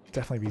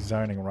definitely be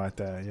zoning right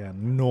there. Yeah,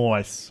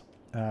 nice.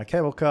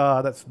 Cable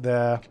car, that's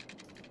there.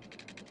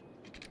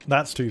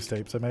 That's too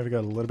steep, so maybe go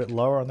a little bit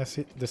lower on this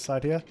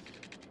side here.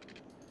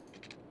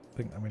 I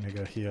think I'm going to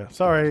go here.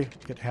 Sorry,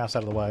 get your house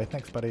out of the way.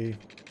 Thanks, buddy.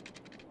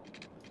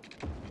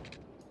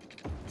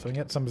 So we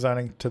can get some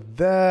zoning to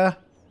there.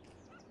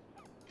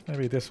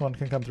 Maybe this one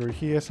can come through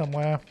here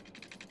somewhere.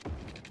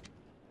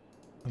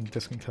 And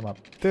this can come up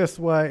this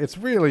way. It's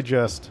really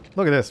just...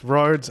 Look at this.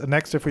 Roads. And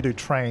next, if we do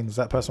trains,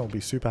 that person will be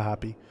super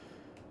happy.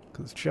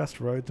 Because it's just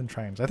roads and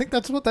trains. I think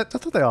that's what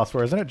they asked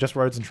for, isn't it? Just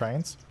roads and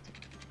trains?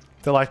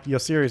 They're like, your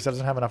series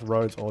doesn't have enough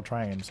roads or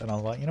trains. And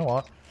I'm like, you know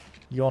what?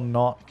 You're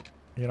not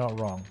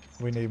wrong.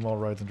 We need more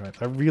roads and trains.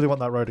 I really want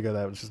that road to go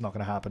there, but it's just not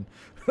going to happen.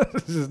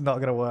 This is not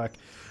going to work.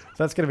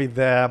 So that's going to be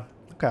there.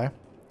 Okay.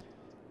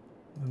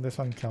 And this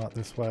one can come up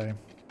this way.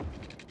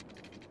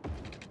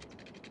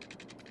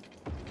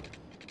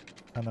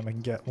 And then we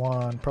can get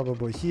one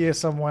probably here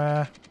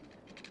somewhere.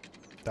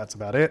 That's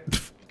about it.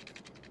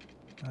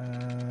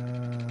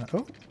 Oh.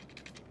 You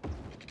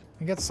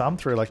can get some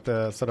through like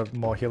the sort of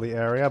more hilly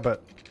area,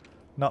 but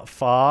not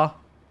far.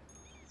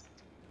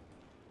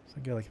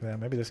 So go like there.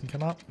 Maybe this can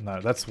come up?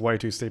 No, that's way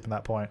too steep in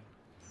that point.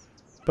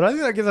 But I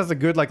think that gives us a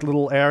good like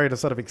little area to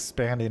sort of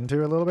expand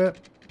into a little bit.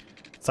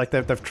 It's like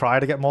they've tried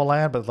to get more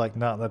land, but like,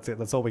 no, that's it.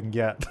 That's all we can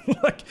get.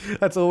 Like,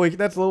 that's all we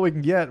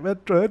can get. We're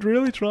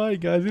really trying,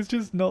 guys. It's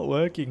just not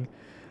working.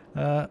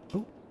 Oh,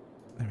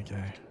 there we go.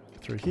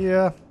 Through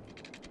here.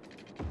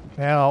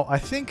 Now, I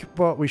think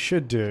what we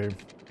should do...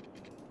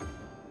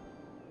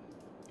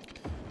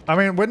 I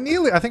mean,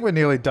 I think we're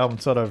nearly done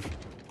sort of...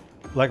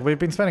 Like, we've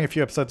been spending a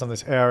few episodes on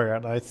this area,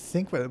 and I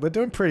think we're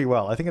doing pretty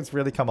well. I think it's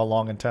really come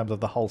along in terms of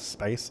the whole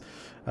space.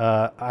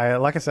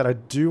 Like I said, I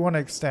do want to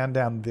extend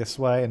down this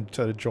way and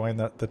sort of join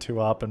the two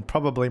up, and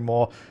probably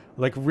more...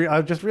 Like,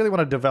 I just really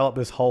want to develop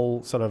this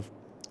whole sort of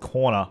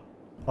corner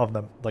of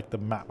the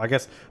map. I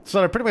guess,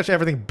 sort of pretty much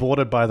everything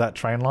bordered by that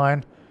train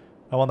line.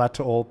 I want that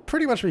to all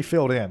pretty much be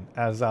filled in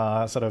as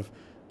sort of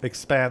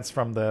expanse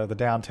from the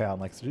downtown.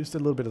 Like, so just a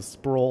little bit of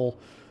sprawl.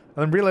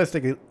 And then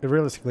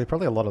realistically,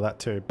 probably a lot of that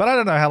too. But I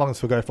don't know how long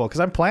this will go for, because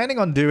I'm planning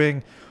on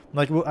doing,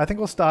 like, I think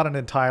we'll start an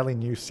entirely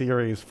new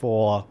series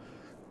for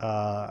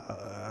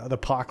the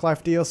Park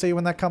Life DLC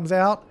when that comes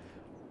out.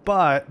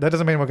 But that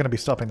doesn't mean we're going to be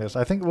stopping this.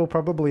 I think we'll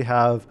probably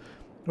have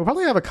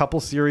a couple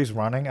series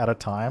running at a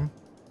time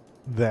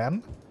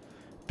then,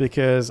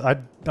 because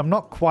I'm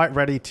not quite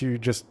ready to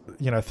just,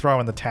 throw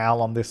in the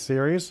towel on this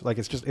series. Like,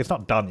 it's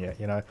not done yet,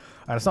 and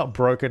it's not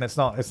broken. It's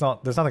not,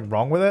 there's nothing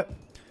wrong with it.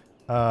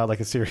 Like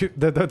a series,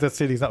 the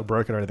city's not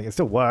broken or anything. It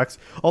still works.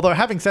 Although,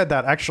 having said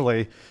that,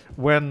 actually,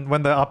 when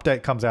the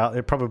update comes out,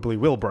 it probably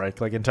will break.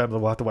 Like, in terms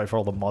of we'll have to wait for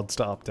all the mods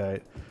to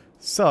update.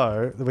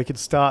 So we could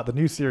start the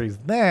new series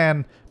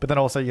then, but then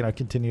also,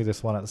 continue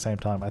this one at the same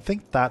time. I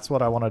think that's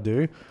what I want to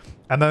do.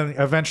 And then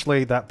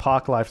eventually that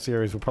Park Life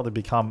series will probably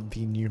become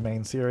the new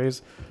main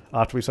series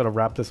after we sort of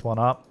wrap this one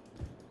up.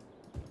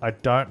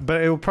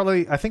 But it will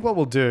probably, I think what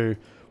we'll do,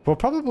 we'll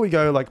probably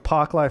go like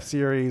Park Life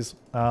series,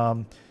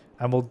 and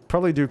we'll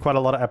probably do quite a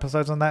lot of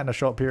episodes on that in a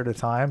short period of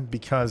time,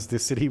 because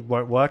this city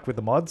won't work with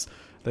the mods.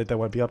 They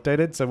won't be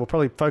updated. So we'll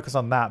probably focus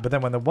on that. But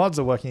then when the mods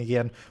are working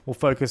again, we'll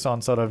focus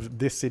on sort of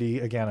this city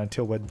again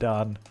until we're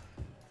done.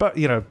 But,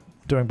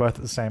 doing both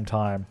at the same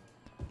time.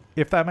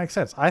 If that makes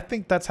sense. I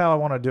think that's how I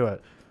want to do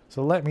it.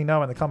 So let me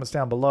know in the comments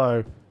down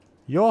below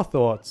your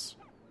thoughts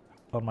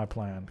on my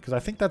plan. Because I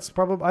think that's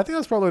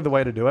probably the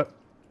way to do it.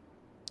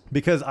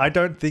 Because I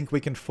don't think we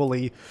can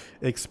fully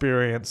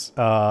experience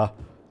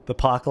the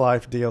Park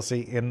Life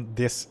DLC in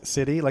this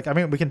city. Like, I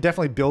mean, we can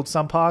definitely build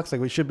some parks. Like,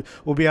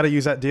 we'll be able to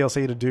use that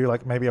DLC to do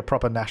like maybe a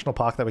proper national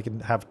park that we can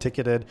have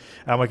ticketed,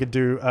 and we could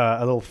do a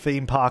little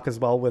theme park as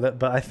well with it.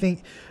 But I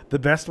think the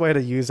best way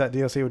to use that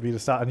DLC would be to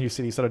start a new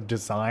city sort of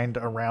designed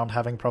around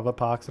having proper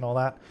parks and all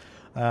that.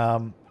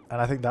 And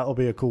I think that will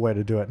be a cool way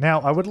to do it. Now,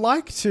 I would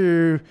like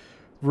to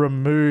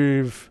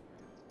remove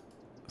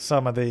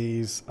some of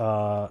these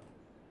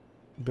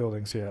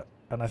buildings here.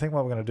 And I think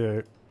what we're going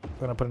to do, we're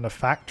going to put in a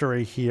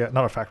factory here.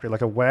 Not a factory,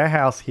 like a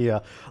warehouse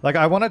here. Like,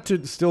 I want it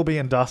to still be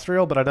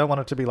industrial, but I don't want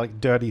it to be like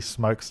dirty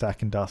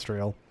smokestack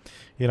industrial.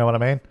 You know what I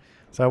mean?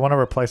 So I want to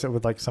replace it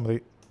with like some of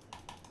the...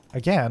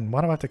 Again,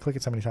 why do I have to click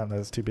it so many times that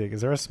it's too big? Is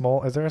there a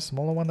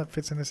smaller one that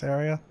fits in this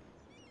area?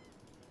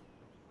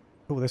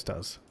 Oh, this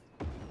does.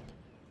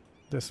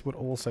 This would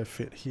also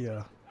fit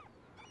here.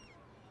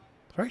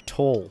 It's very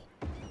tall.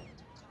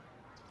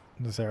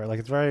 In this area. Like,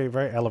 it's very,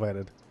 very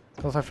elevated.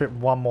 It'll also fit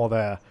one more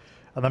there.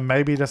 And then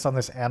maybe just on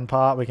this end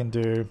part, we can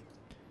do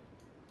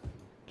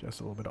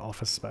just a little bit of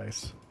office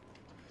space.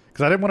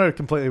 Because I didn't want to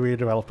completely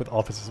redevelop with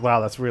offices. Wow,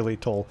 that's really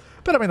tall.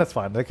 But I mean, that's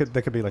fine. There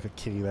could be like a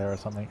key there or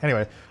something.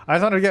 Anyway, I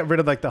just wanted to get rid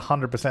of like the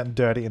 100%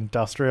 dirty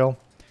industrial,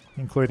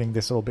 including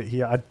this little bit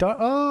here. I don't...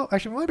 Oh,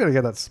 actually, we might be able to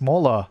get that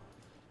smaller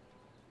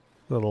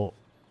little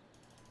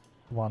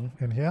one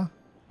in here.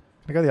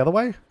 Can I go the other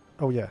way?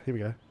 Oh yeah, here we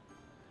go.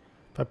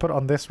 If I put it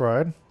on this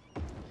road,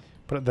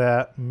 put it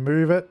there,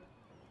 move it,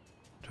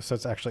 just so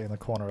it's actually in the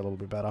corner a little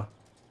bit better.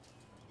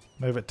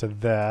 Move it to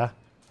there.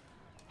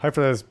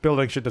 Hopefully those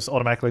buildings should just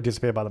automatically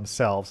disappear by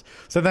themselves.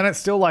 So then it's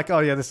still like, oh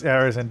yeah, this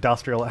area is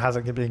industrial. It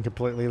hasn't been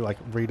completely like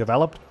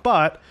redeveloped,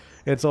 but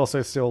it's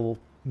also still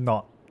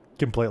not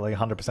completely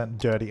 100%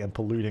 dirty and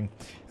polluting.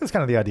 That's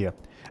kind of the idea.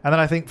 And then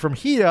I think from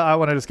here, I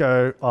want to just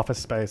go office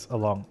space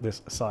along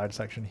this side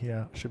section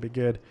here. Should be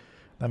good.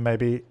 Then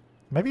maybe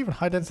even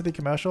high density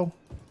commercial.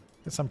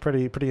 Get some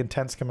pretty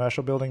intense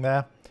commercial building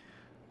there.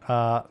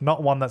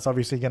 Not one that's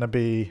obviously going to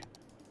be,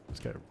 let's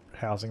go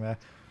housing there.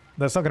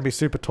 That's not going to be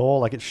super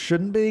tall like it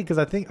shouldn't be, because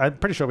I'm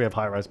pretty sure we have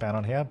high-rise ban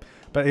on here.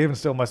 But even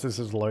still, most of this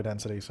is low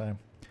density, so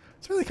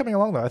it's really coming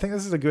along though. I think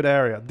this is a good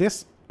area.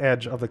 This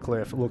edge of the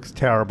cliff looks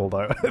terrible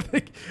though.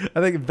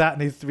 I think that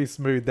needs to be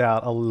smoothed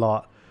out a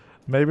lot.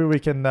 Maybe we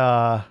can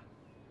I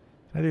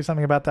do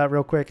something about that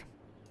real quick?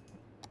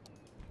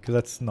 Because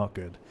that's not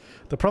good.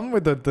 The problem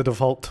with the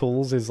default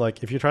tools is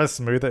like if you try to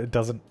smooth it, it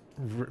doesn't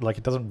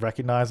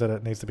recognize that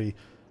it needs to be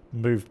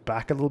moved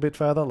back a little bit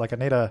further. Like I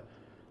need to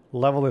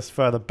level this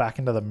further back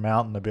into the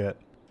mountain a bit.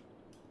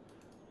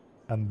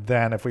 And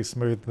then if we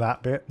smooth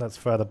that bit that's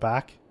further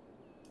back,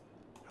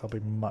 it'll be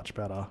much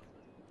better.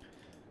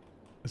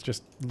 It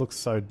just looks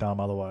so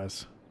dumb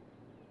otherwise.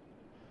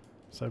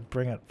 So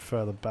bring it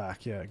further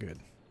back. Yeah, good.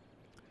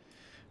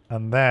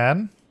 And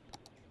then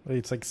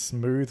it's like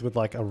smooth with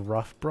like a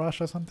rough brush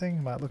or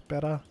something. Might look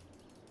better.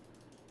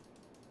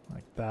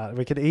 Like that.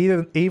 We could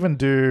even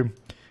do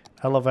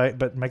elevate,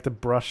 but make the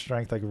brush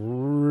strength like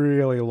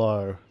really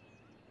low.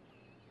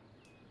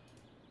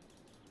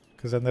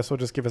 Because then this will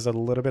just give us a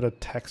little bit of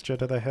texture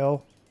to the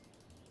hill.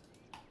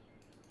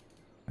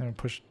 And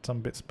push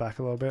some bits back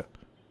a little bit.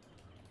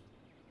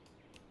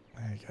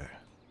 There you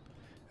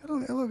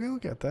go. It'll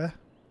get there.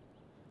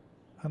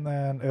 And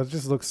then it'll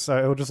just look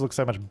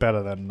so much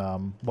better than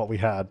what we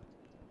had.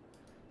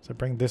 So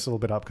bring this a little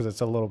bit up because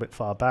it's a little bit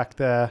far back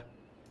there.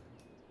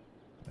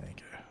 There you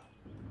go.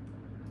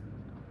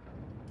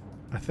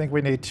 I think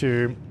we need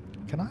to...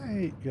 Can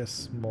I get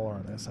smaller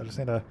on this? I just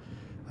need to...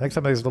 I think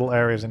some of these little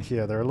areas in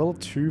here, they're a little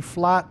too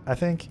flat, I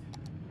think.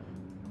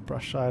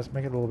 Brush size,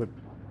 make it a little bit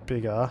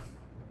bigger.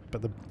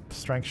 But the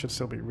strength should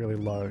still be really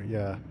low,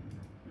 yeah.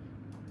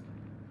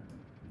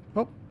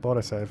 Oh,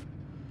 autosave.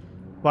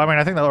 Well, I mean,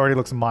 I think that already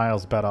looks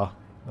miles better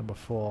than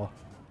before.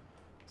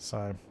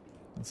 So,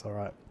 that's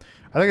alright.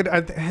 I think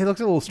it looks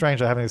a little strange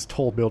having these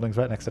tall buildings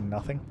right next to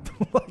nothing.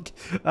 Like,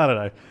 I don't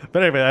know.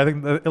 But anyway, I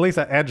think at least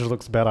that edge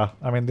looks better.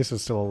 I mean, this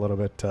is still a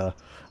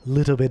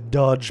little bit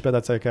dodge, but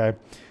that's okay.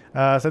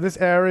 So this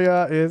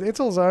area it's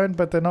all zoned,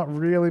 but they're not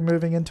really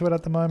moving into it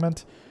at the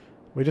moment.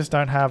 We just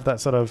don't have that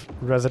sort of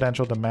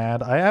residential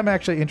demand. I am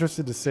actually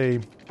interested to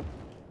see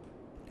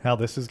how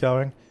this is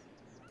going.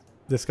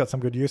 This got some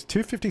good use.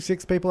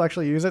 256 people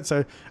actually use it.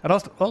 So, and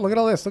also, oh, look at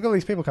all this. Look at all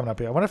these people coming up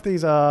here. I wonder if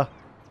these are,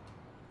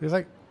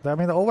 like, I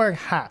mean, they're all wearing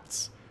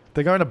hats.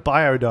 They're going to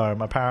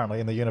Biodome, apparently,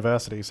 in the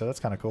university. So that's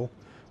kind of cool.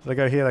 So they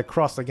go here, they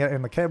cross, they get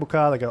in the cable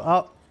car, they go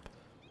up.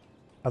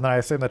 And then I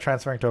assume they're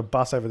transferring to a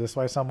bus over this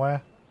way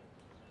somewhere.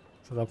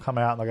 So they'll come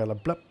out and they'll go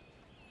like, blip.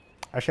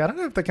 Actually, I don't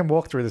know if they can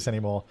walk through this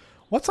anymore.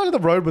 What side of the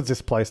road was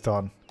this placed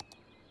on?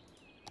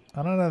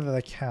 I don't know that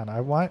they can.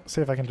 I might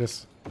see if I can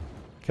just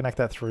connect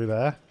that through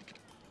there.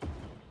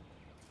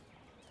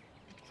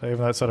 So even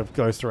though it sort of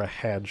goes through a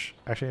hedge.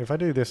 Actually, if I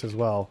do this as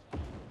well,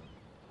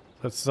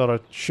 it sort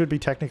of should be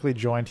technically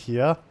joined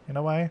here in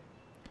a way.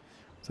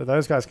 So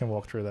those guys can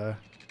walk through there.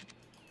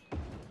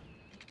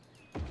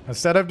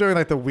 Instead of doing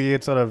like the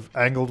weird sort of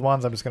angled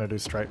ones, I'm just going to do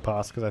straight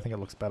past because I think it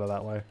looks better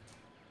that way.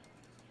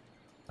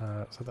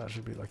 So that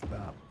should be like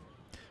that.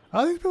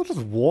 Are these people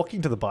just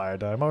walking to the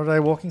biodome, or are they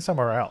walking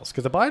somewhere else?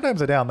 Because the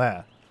biodomes are down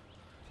there.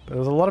 But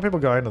there's a lot of people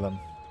going to them.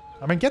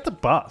 I mean, get the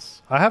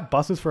bus. I have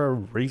buses for a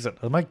reason.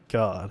 Oh my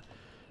god.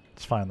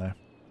 It's fine though.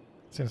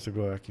 Seems to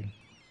be working.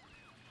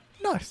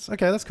 Nice.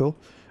 Okay, that's cool.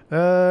 See,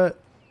 I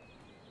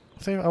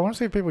want to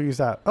see if people use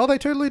that. Oh, they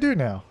totally do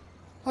now.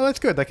 Oh, that's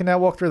good. They can now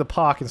walk through the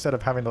park instead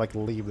of having to like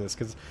leave this.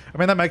 Because, I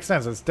mean, that makes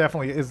sense. It's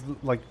definitely is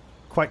like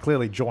quite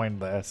clearly joined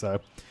there, so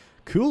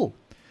cool.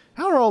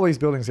 How are all these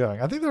buildings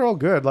going? I think they're all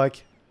good.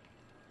 Like,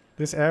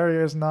 this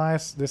area is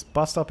nice. This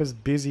bus stop is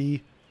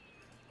busy.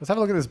 Let's have a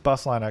look at this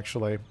bus line,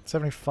 actually.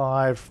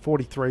 75,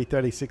 43,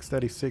 36,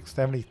 36,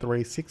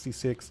 73,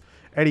 66,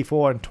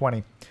 84, and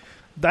 20.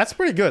 That's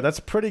pretty good. That's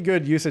pretty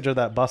good usage of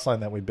that bus line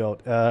that we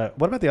built.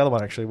 What about the other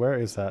one, actually? Where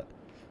is that?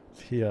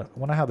 It's here. I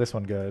wonder how this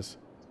one goes.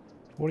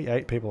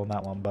 48 people on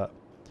that one, but...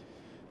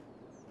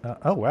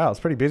 oh, wow. It's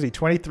pretty busy.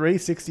 23,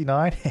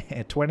 69,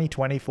 20,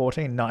 20,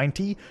 14,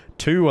 90.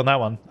 2 on that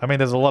one. I mean,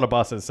 there's a lot of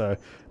buses, so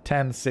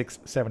 10, 6,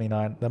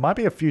 79. There might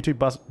be a few too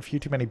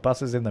many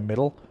buses in the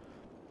middle.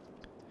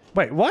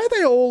 Wait, why are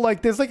they all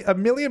like... There's like a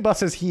million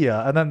buses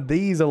here, and then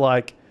these are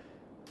like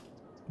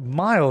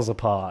miles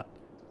apart.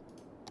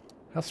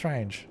 How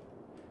strange.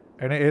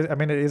 And it is, I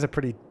mean, it is a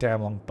pretty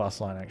damn long bus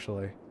line,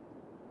 actually.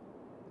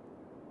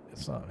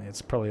 It's not...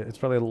 It's probably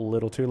a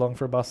little too long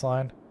for a bus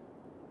line.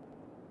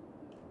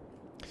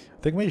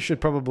 I think we should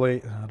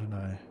probably... I don't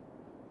know.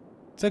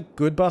 It's a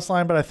good bus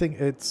line, but I think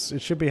it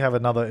should have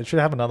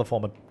another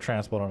form of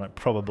transport on it,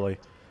 probably.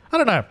 I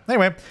don't know.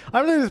 Anyway,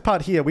 I'm doing this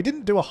part here. We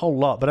didn't do a whole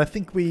lot, but I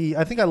think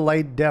I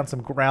laid down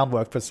some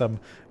groundwork for some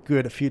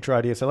good future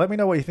ideas. So let me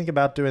know what you think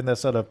about doing this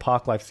sort of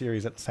Park Life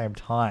series at the same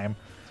time.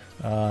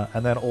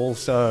 And then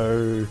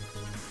also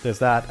there's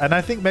that. And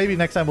I think maybe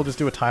next time we'll just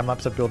do a time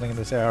lapse of building in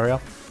this area,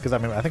 because I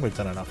mean I think we've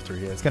done enough through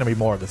here. It's going to be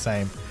more of the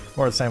same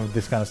with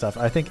this kind of stuff.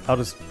 I think I'll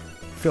just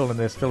fill in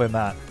this, fill in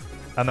that,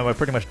 and then we're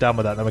pretty much done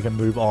with that. Then we can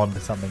move on to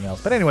something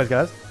else. But anyways,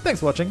 guys, thanks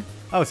for watching.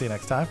 I will see you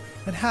next time,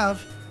 and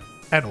have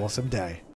an awesome day.